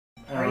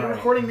Are you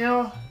recording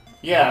now?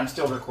 Yeah, I'm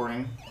still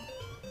recording.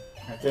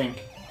 I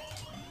think.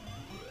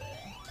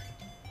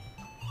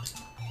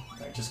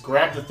 Alright, just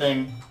grab the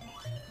thing.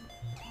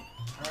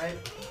 Alright,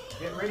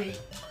 get ready.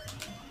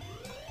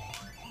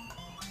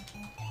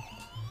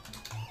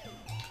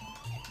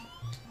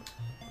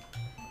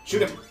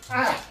 Shoot him.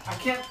 Ah, I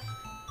can't.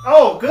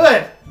 Oh,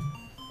 good.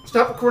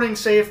 Stop recording,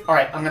 save.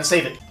 Alright, I'm gonna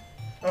save it.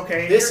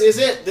 Okay. This is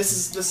it. This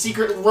is the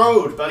secret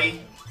road,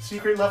 buddy.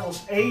 Secret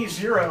levels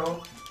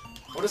A0.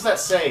 What does that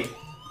say?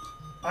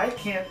 I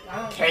don't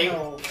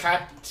know.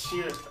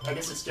 I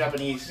guess it's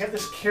Japanese. Get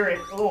this carrot.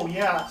 Oh,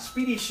 yeah.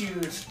 Speedy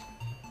shoes.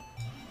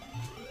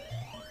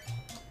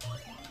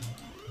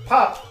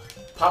 Pop.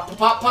 Pop, pop,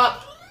 pop,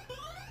 pop.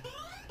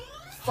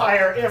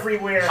 Fire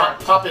everywhere.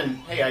 Pop, poppin'.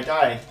 Hey, I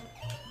died.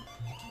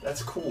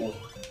 That's cool.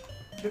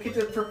 Look at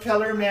the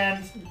propeller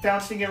man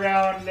bouncing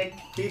around like...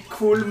 Hey,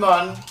 cool,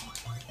 man.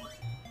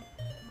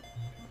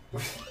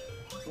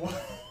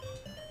 What?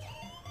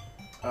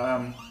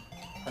 I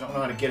don't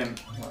know how to get him.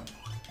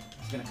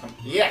 He's gonna come.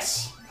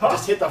 Yes! Huh. I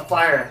just hit the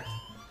fire.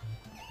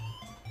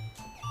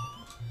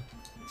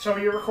 So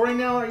you're recording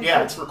now? Or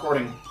Yeah, it's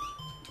recording.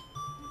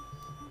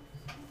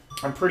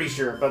 I'm pretty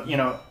sure, but you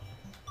know,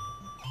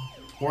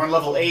 we're on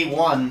level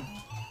A1,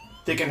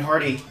 thick and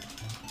hearty.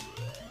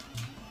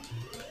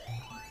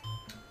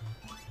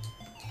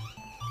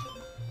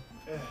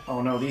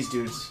 Oh no, these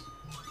dudes.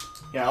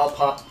 Yeah, I'll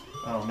pop.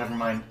 Oh, never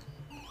mind.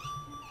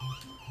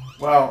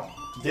 Well,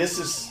 this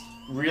is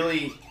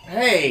really...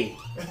 Hey!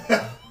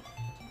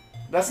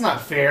 That's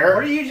not fair.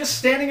 What are you just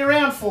standing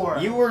around for?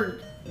 You were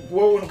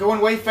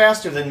going way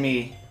faster than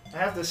me. I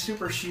have the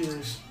super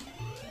shoes.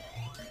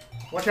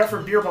 Watch out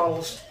for beer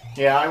bottles.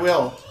 Yeah, I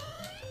will.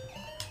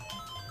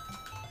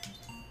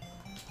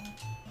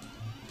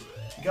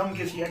 Gum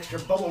gives you extra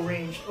bubble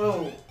range.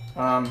 Oh.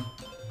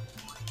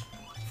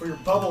 For your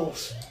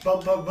bubbles.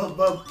 Bub, bub, bub,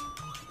 bub.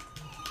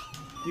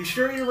 You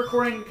sure you're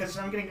recording? Because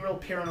I'm getting real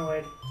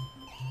paranoid.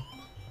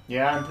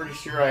 Yeah, I'm pretty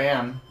sure I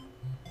am.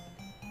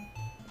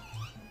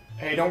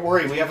 Hey, don't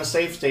worry, we have a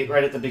save state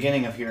right at the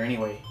beginning of here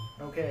anyway.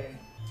 Okay.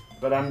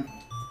 But I'm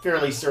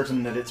fairly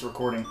certain that it's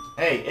recording.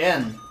 Hey,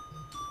 N!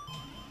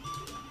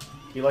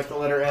 You like the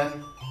letter N?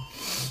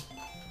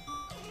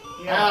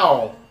 Yeah.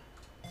 Ow!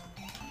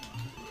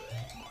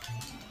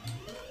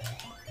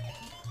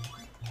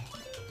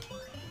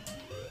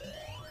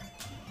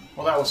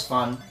 Well, that was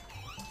fun.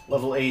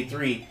 Level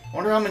A3.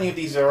 Wonder how many of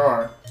these there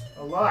are.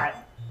 A lot.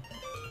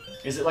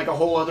 Is it like a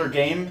whole other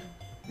game?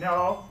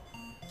 No.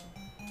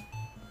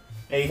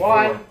 A4.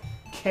 Why?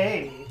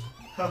 K.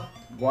 Huh.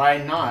 Why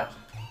not?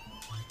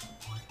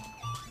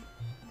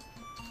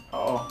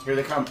 Uh-oh, here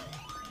they come.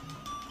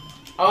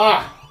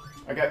 Ah!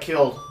 I got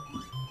killed.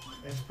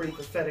 That's pretty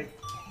pathetic.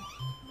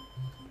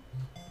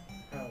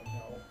 Oh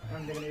no.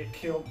 I'm gonna get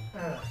killed.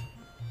 Ugh.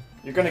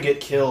 You're gonna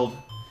get killed.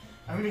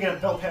 I'm gonna get a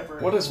bell pepper.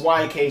 What does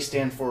YK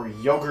stand for?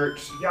 Yogurt?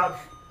 Yuck.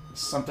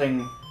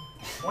 Something...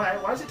 Why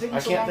is it taking I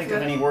so long can't think for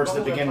of that any words that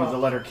bubble to begin with pop? the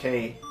letter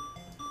K.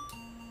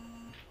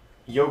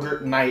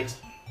 Yogurt night.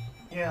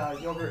 Yeah,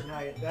 yogurt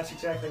night. That's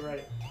exactly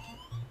right.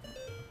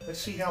 Let's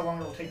see how long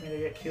it'll take me to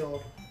get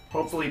killed.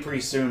 Hopefully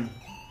pretty soon.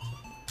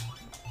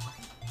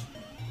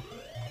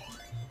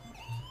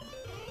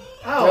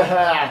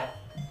 Oh!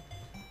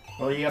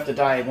 Well, you have to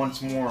die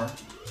once more.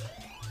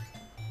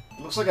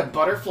 It looks like a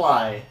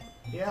butterfly.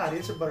 Yeah, it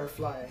is a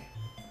butterfly.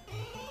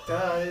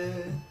 Duh.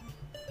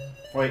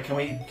 Wait, can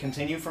we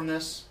continue from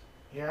this?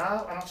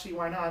 Yeah, I don't see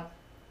why not.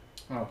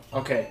 Oh,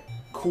 okay.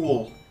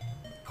 Cool.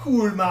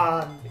 Cool,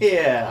 man.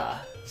 Yeah.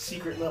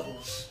 Secret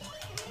levels.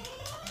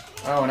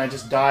 Oh, and I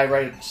just die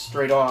right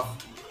straight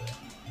off.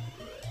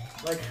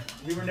 Like,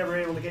 we were never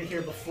able to get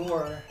here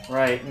before.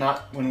 Right,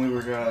 not when we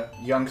were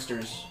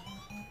youngsters.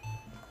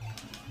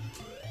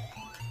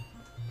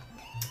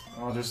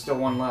 Oh, there's still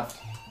one left.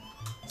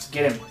 Let's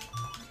get him.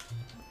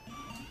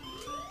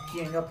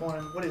 Keying up on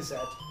him. What is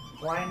that?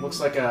 Wine? Looks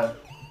like a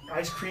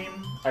ice cream?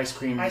 ice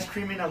cream Ice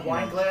cream in a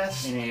wine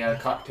glass? in a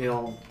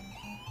cocktail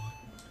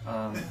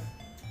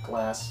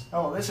glass.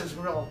 Oh, this is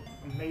real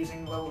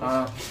amazing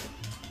levels.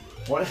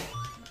 What?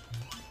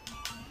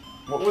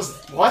 What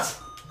was... What?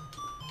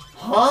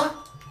 Huh?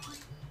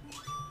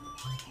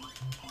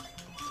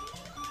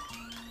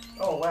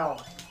 Oh,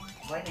 wow.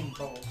 Lightning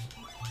bolts.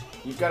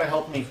 You've got to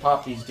help me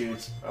pop these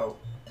dudes. Oh.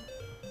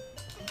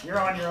 You're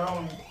on your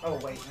own. Oh,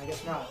 wait. I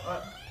guess not.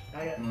 Oh,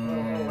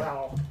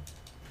 wow.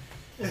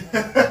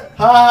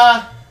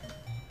 Ha!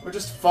 We're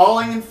just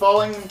falling and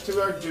falling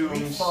to our We've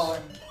dooms.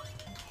 fallen.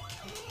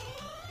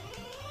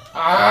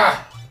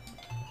 Ah!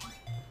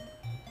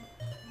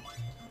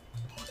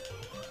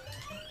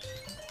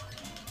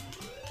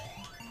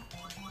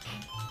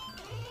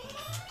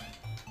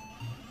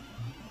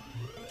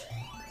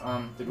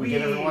 Did we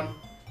get everyone?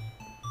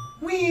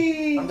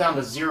 Whee! I'm down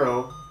to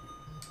 0.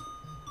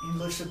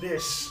 Endless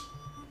abyss.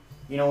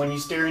 You know, when you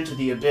stare into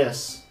the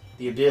abyss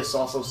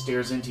also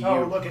stares into Oh,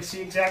 you. look, it's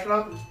the exact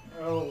opposite.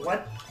 Oh,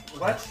 what?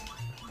 What?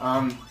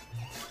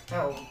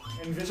 Oh,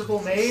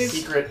 invisible maze?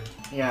 Secret,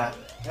 yeah.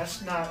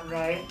 That's not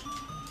right.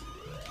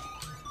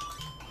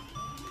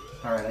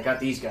 Alright, I got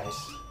these guys.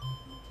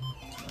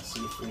 Let's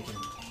see if we can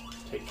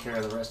take care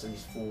of the rest of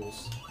these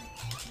fools.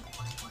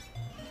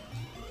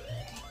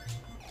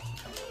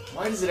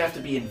 Why does it have to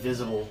be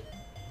invisible?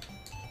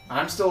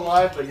 I'm still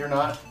alive, but you're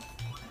not.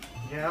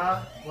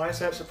 Yeah? Why is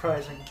that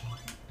surprising?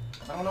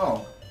 I don't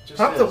know. Just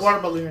Pop the is. water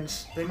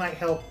balloons. They might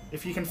help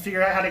if you can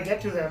figure out how to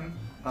get to them.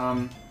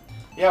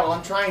 Yeah, well,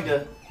 I'm trying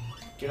to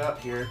get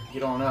up here.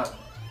 Get on up.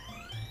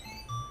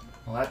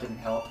 Well, that didn't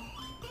help.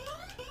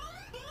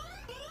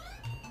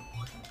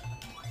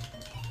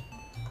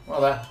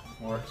 Well, that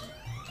worked.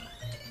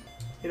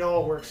 It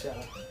all works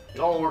out. It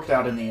all worked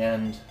out in the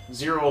end.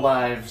 0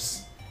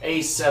 lives.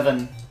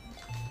 A7.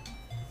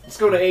 Let's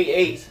go to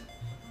A8.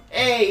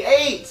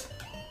 A8!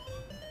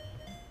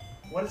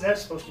 What is that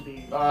supposed to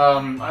be?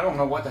 I don't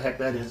know what the heck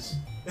that is.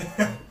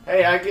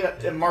 Hey, I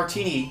get a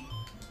martini.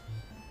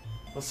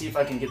 Let's see if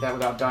I can get that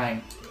without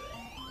dying.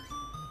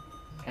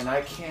 And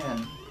I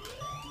can.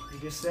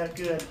 You're just that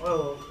good.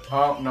 Oh.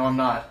 Oh, no, I'm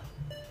not.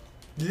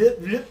 Blip,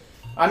 blip.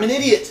 I'm an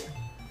idiot!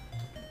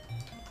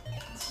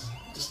 Let's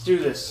just do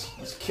this.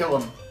 Let's kill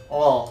them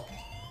all.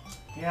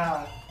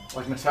 Yeah.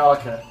 Like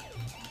Metallica.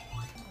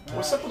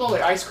 What's up with all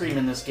the ice cream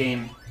in this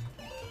game?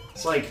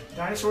 It's like...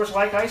 Dinosaurs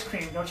like ice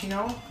cream, don't you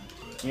know?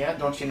 Yeah,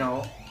 don't you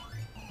know?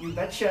 You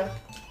betcha.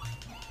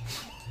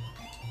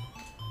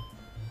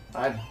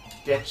 I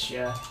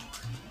betcha.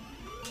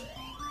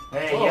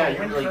 Hey, Whoa, yeah, you're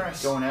wind really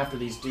curse. going after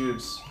these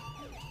dudes.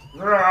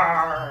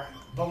 Roar!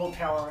 Bubble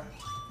power.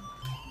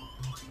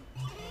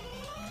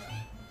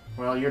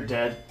 Well, you're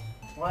dead.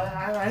 What?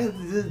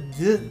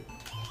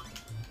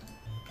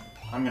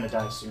 I'm gonna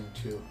die soon,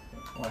 too.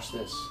 Watch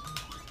this.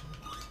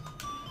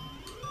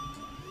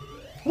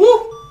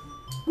 Whoop!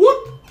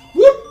 Whoop!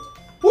 Whoop!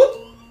 Whoop!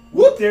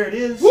 Whoop! There it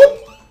is. Whoop!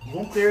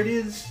 Whoop, there it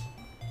is.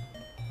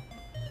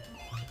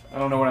 I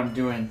don't know what I'm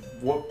doing.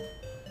 Whoop.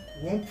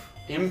 Whoop.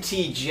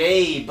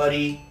 MTJ,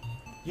 buddy.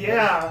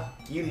 Yeah.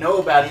 You know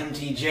about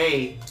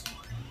MTJ.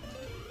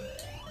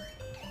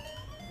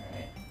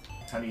 Alright.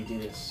 How do you do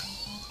this?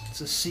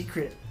 It's a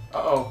secret.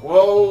 Uh-oh.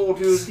 Whoa,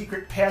 dude.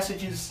 Secret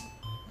passages.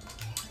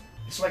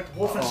 It's like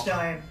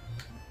Wolfenstein.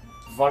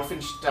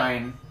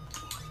 Wolfenstein.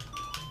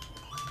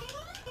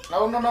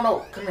 No, no, no,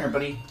 no. Come here,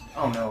 buddy.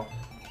 Oh, no.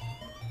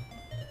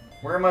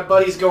 Where are my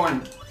buddies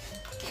going?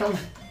 Come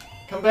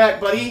back,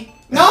 buddy.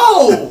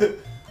 No!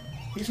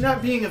 He's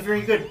not being a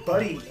very good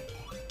buddy.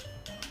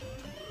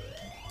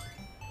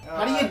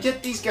 How do you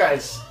get these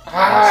guys?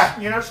 Ah!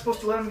 You're not supposed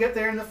to let him get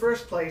there in the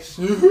first place.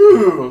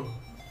 Woohoo!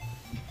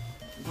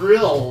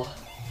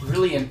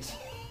 Brilliant.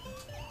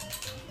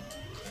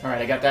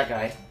 Alright, I got that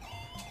guy.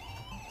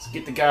 Let's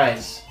get the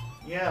guys.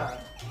 Yeah.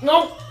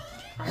 Nope!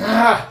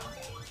 Ah!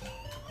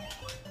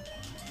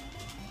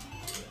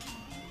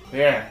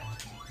 There.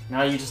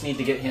 Now you just need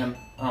to get him.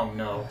 Oh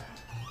no.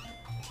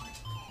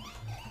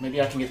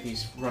 Maybe I can get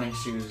these running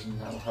shoes and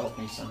that'll help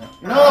me somehow.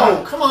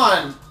 No! Come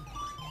on!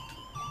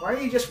 Why are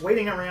you just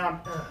waiting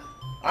around? Ugh.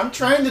 I'm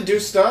trying to do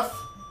stuff.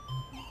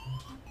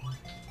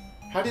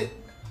 How do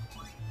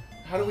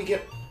we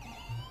get...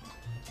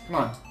 Come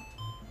on.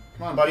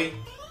 Come on, buddy.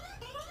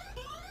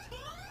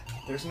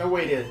 There's no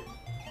way to...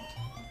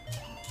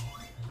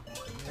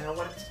 No,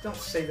 what? Don't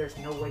say there's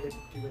no way to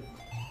do it.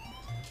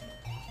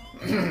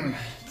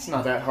 It's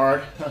not that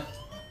hard.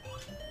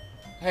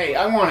 Hey,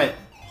 I want it.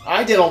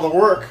 I did all the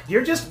work.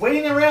 You're just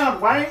waiting around.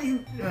 Why aren't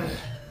you...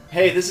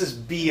 Hey, this is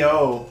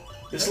BO.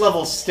 This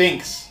level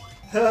stinks.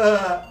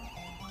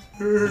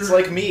 It's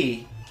like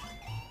me.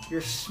 You're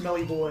a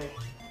smelly boy.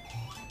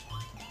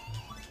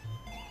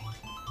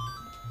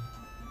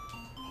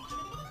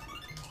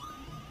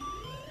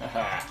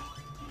 Haha.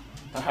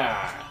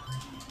 Haha.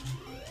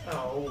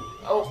 Oh.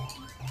 Oh.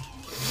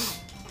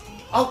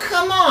 Oh,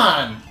 come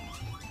on!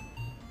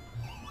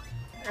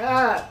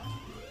 Ah.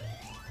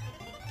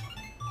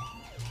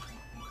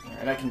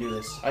 Alright, I can do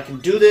this. I can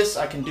do this.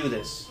 I can do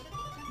this.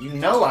 You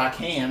know I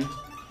can.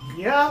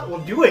 Yeah,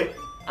 well, do it.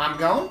 I'm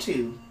going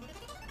to.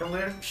 Don't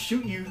let him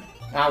shoot you.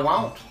 I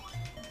won't.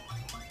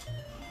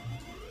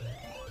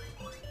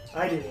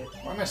 I did it.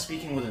 Why am I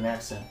speaking with an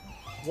accent?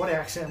 What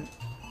accent?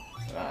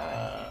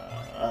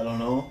 I don't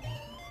know.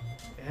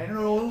 I don't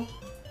know.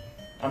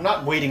 I'm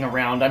not waiting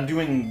around. I'm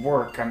doing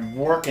work. I'm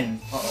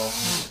working.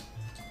 Uh-oh.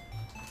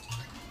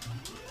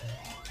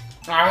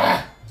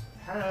 Ah!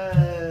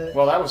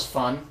 Well, that was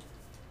fun.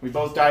 We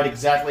both died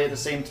exactly at the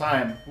same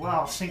time.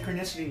 Wow,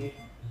 synchronicity.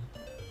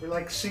 We're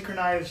like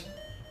synchronized.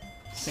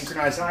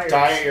 Synchronized Dyers.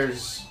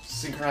 dyers.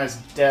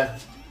 Synchronized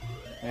death.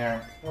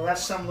 There. Well,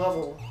 that's some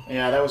level.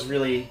 Yeah, that was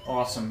really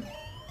awesome.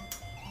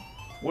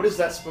 What is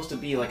that supposed to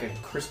be? Like a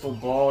crystal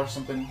ball or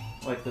something?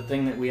 Like the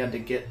thing that we had to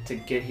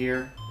get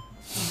here?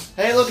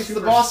 Hey, look, it's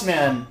the boss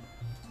man!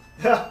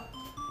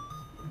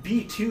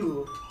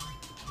 B2.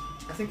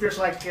 I think there's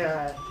like,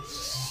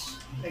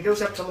 it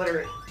goes up to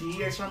letter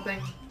D or something.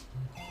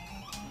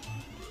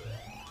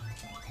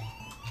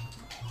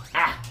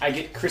 Ah! I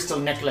get crystal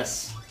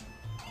necklace.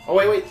 Oh,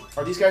 wait.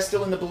 Are these guys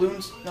still in the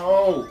balloons?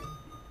 No!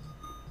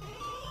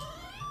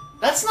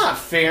 That's not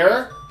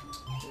fair!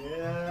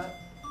 Yeah.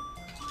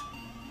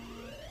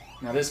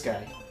 Now this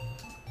guy.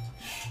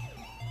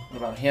 What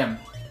about him?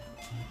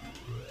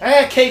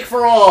 Eh, cake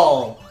for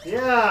all!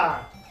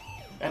 Yeah.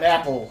 And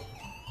apple.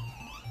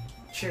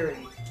 Cherry.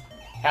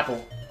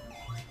 Apple.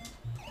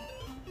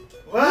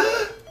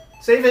 What?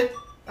 Save it.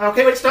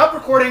 Okay, wait. Stop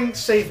recording.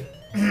 Save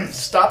it.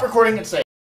 Stop recording and say.